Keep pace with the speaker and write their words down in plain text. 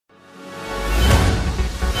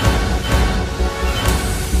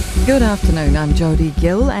Good afternoon, I'm Jodie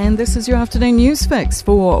Gill and this is your afternoon news fix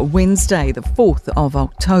for Wednesday, the 4th of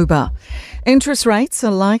October. Interest rates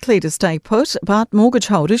are likely to stay put, but mortgage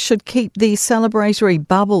holders should keep the celebratory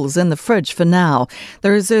bubbles in the fridge for now. The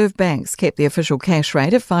Reserve Bank's kept the official cash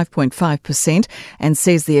rate at 5.5% and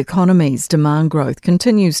says the economy's demand growth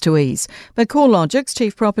continues to ease. But CoreLogic's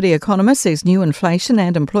chief property economist says new inflation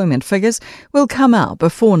and employment figures will come out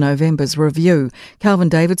before November's review. Calvin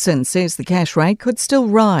Davidson says the cash rate could still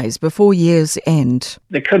rise before year's end.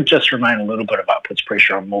 There could just remain a little bit of upwards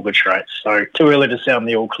pressure on mortgage rates. So too early to sound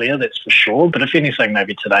the all clear, that's for sure. But if anything,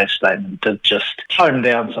 maybe today's statement did just tone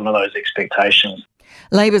down some of those expectations.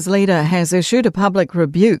 Labor's leader has issued a public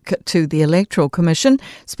rebuke to the Electoral Commission.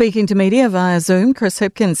 Speaking to media via Zoom, Chris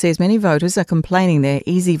Hipkins says many voters are complaining their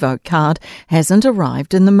Easy Vote card hasn't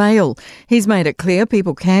arrived in the mail. He's made it clear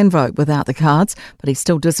people can vote without the cards, but he's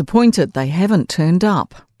still disappointed they haven't turned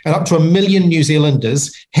up. And up to 1 million New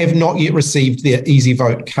Zealanders have not yet received their Easy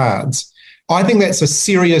Vote cards. I think that's a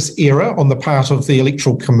serious error on the part of the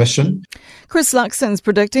Electoral Commission. Chris Luxon's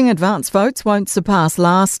predicting advance votes won't surpass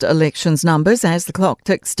last election's numbers as the clock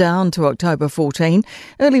ticks down to October 14.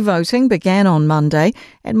 Early voting began on Monday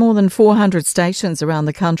at more than 400 stations around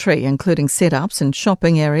the country, including set-ups in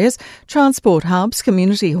shopping areas, transport hubs,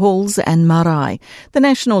 community halls and marae. The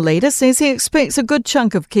national leader says he expects a good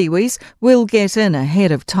chunk of Kiwis will get in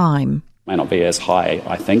ahead of time. May not be as high,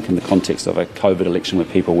 I think, in the context of a COVID election where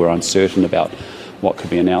people were uncertain about what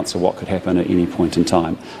could be announced or what could happen at any point in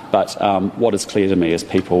time. But what is clear to me is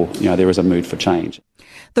people, there is a mood for change.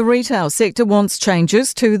 The retail sector wants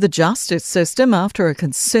changes to the justice system after a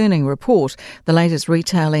concerning report. The latest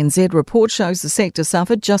Retail NZ report shows the sector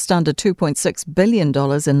suffered just under $2.6 billion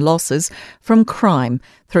in losses from crime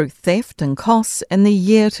through theft and costs in the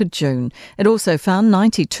year to June. It also found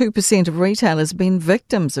 92% of retailers have been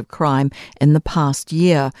victims of crime in the past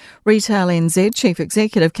year. Retail NZ Chief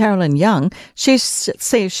Executive Carolyn Young, she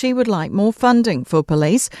says she would like more funding for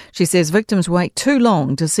police. She says victims wait too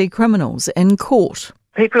long to see criminals in court.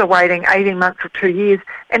 People are waiting 18 months or 2 years.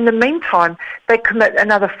 In the meantime, they commit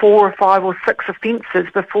another 4 or 5 or 6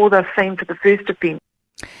 offences before they're seen for the first offence.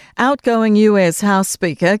 Outgoing US House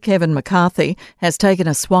Speaker Kevin McCarthy has taken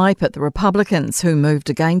a swipe at the Republicans who moved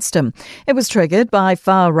against him. It was triggered by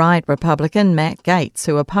far-right Republican Matt Gaetz,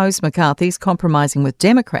 who opposed McCarthy's compromising with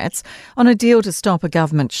Democrats on a deal to stop a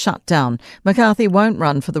government shutdown. McCarthy won't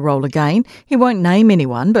run for the role again. He won't name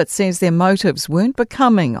anyone, but says their motives weren't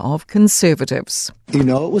becoming of Conservatives. It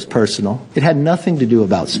was personal. It had nothing to do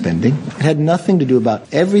about spending. It had nothing to do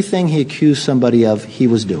about everything he accused somebody of he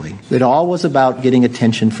was doing. It all was about getting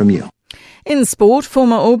attention from you. In sport,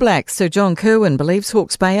 former All Blacks Sir John Kirwan believes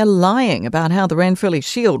Hawke's Bay are lying about how the Ranfurly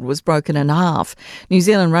Shield was broken in half. New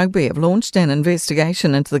Zealand Rugby have launched an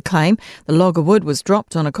investigation into the claim the log of wood was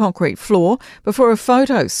dropped on a concrete floor before a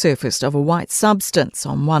photo surfaced of a white substance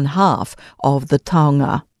on one half of the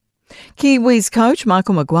taonga. Kiwis coach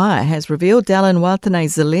Michael Maguire has revealed Dallin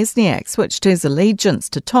Watene-Zelezniak switched his allegiance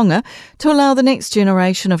to Tonga to allow the next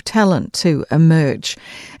generation of talent to emerge.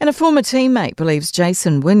 And a former teammate believes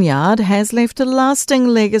Jason Wynyard has left a lasting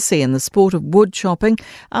legacy in the sport of wood chopping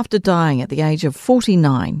after dying at the age of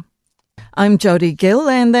 49. I'm Jodie Gill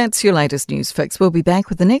and that's your latest news fix. We'll be back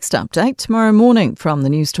with the next update tomorrow morning from the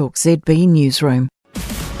Newstalk ZB newsroom.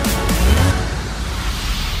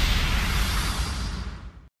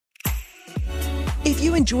 If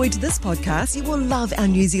you enjoyed this podcast, you will love our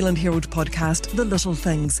New Zealand Herald podcast, The Little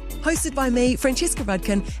Things, hosted by me, Francesca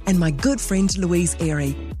Rudkin, and my good friend Louise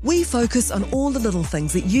Airy. We focus on all the little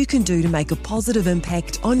things that you can do to make a positive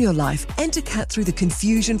impact on your life and to cut through the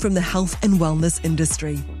confusion from the health and wellness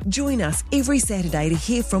industry. Join us every Saturday to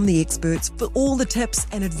hear from the experts for all the tips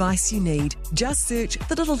and advice you need. Just search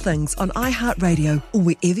The Little Things on iHeartRadio or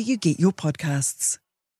wherever you get your podcasts.